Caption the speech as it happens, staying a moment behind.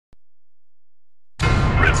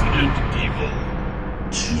Resident Evil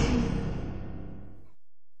 2.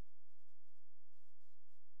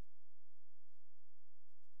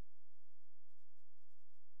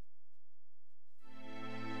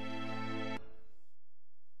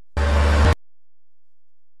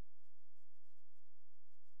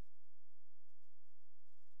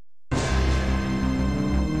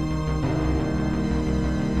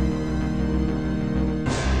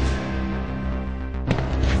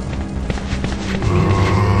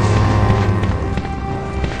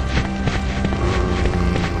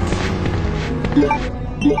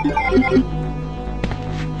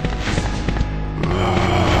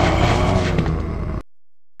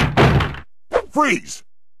 Freeze!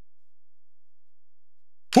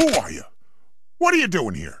 Who are you? What are you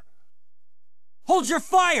doing here? Hold your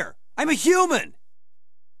fire! I'm a human!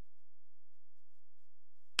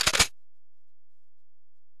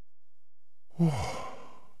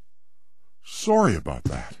 Sorry about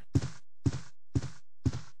that.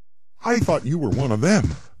 I thought you were one of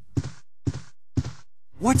them.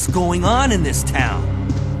 What's going on in this town?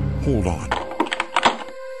 Hold on.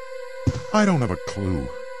 I don't have a clue.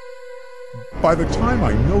 By the time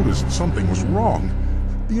I noticed something was wrong,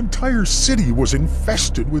 the entire city was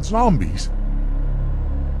infested with zombies.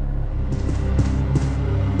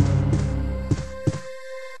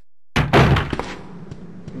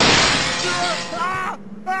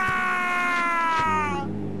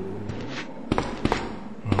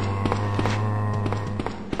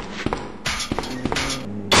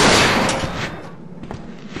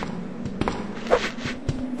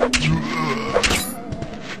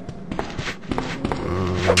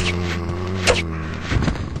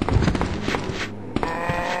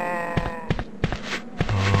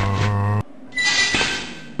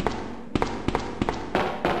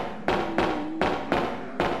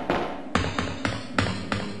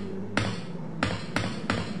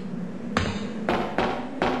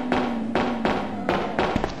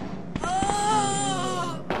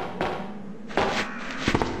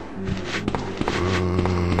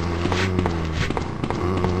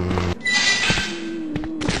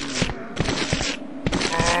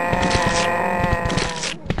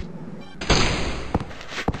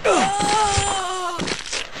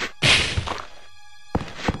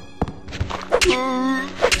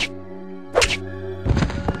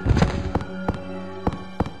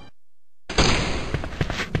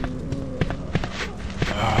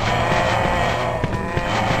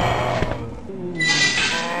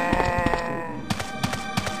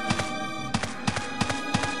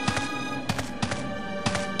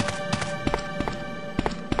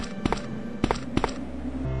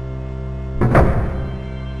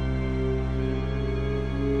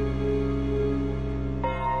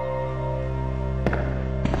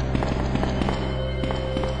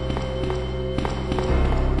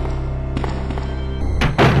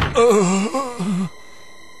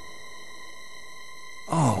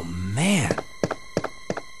 Oh, man.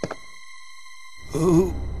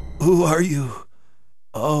 Who are you?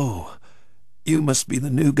 Oh, you must be the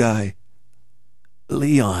new guy.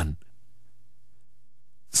 Leon.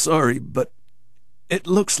 Sorry, but it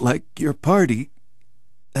looks like your party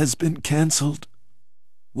has been canceled.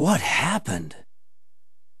 What happened?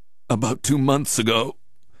 About 2 months ago,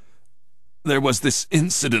 there was this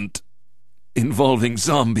incident involving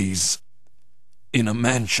zombies in a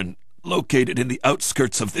mansion located in the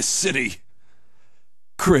outskirts of this city.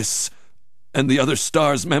 Chris and the other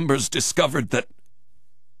STARS members discovered that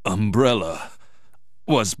Umbrella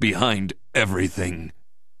was behind everything.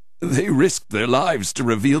 They risked their lives to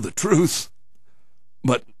reveal the truth,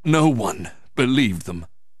 but no one believed them.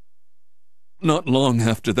 Not long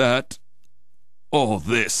after that, all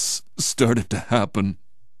this started to happen.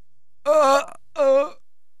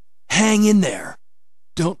 Hang in there.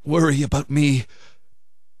 Don't worry about me.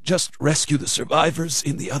 Just rescue the survivors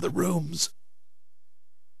in the other rooms.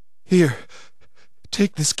 Here,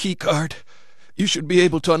 take this key card. You should be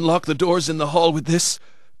able to unlock the doors in the hall with this.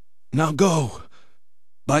 Now go.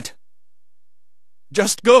 But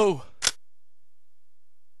just go.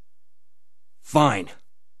 Fine,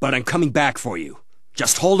 but I'm coming back for you.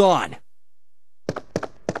 Just hold on.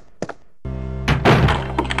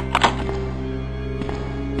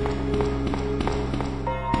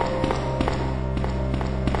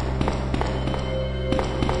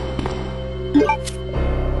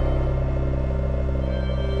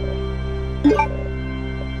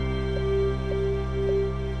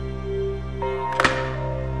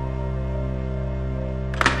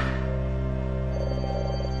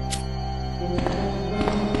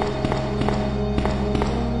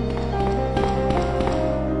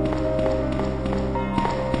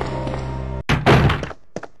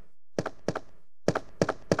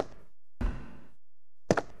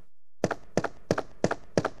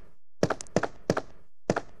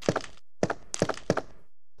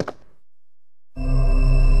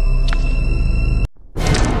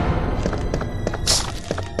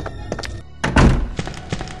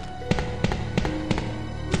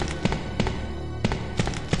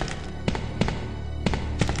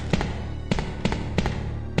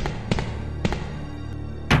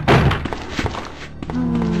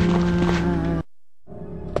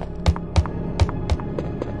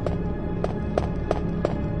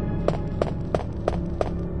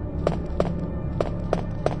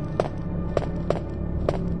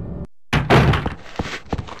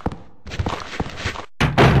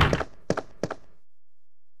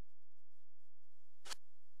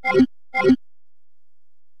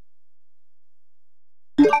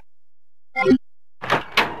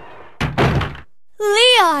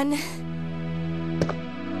 everyone.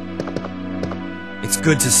 It's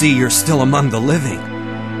good to see you're still among the living.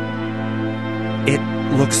 It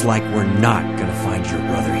looks like we're not gonna find your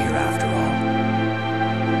brother here after all.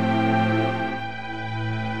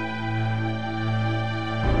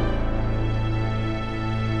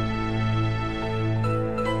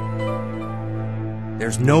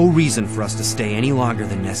 There's no reason for us to stay any longer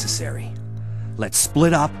than necessary. Let's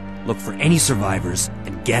split up, look for any survivors,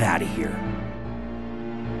 and get out of here.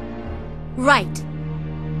 Right.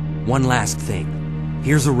 One last thing.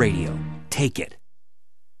 Here's a radio. Take it.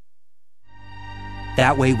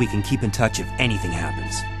 That way we can keep in touch if anything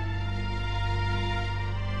happens.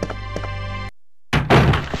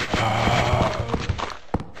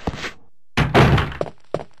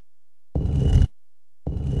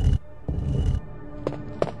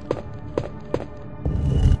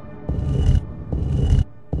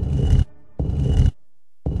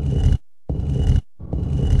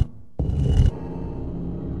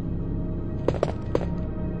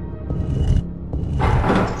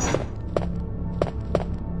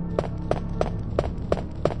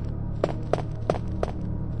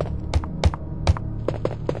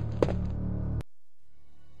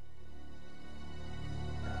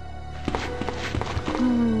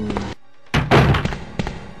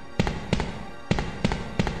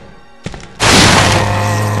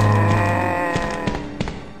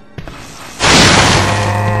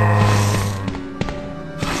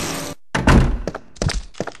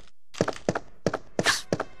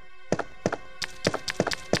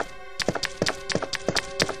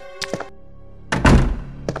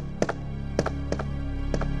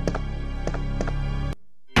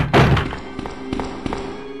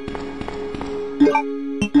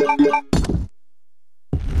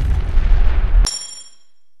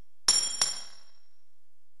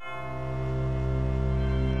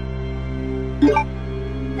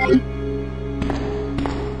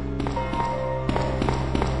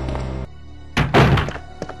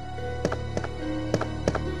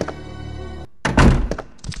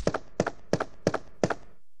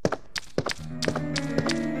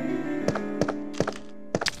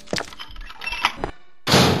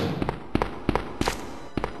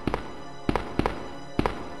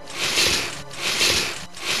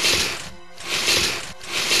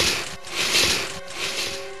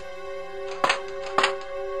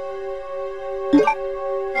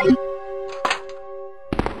 you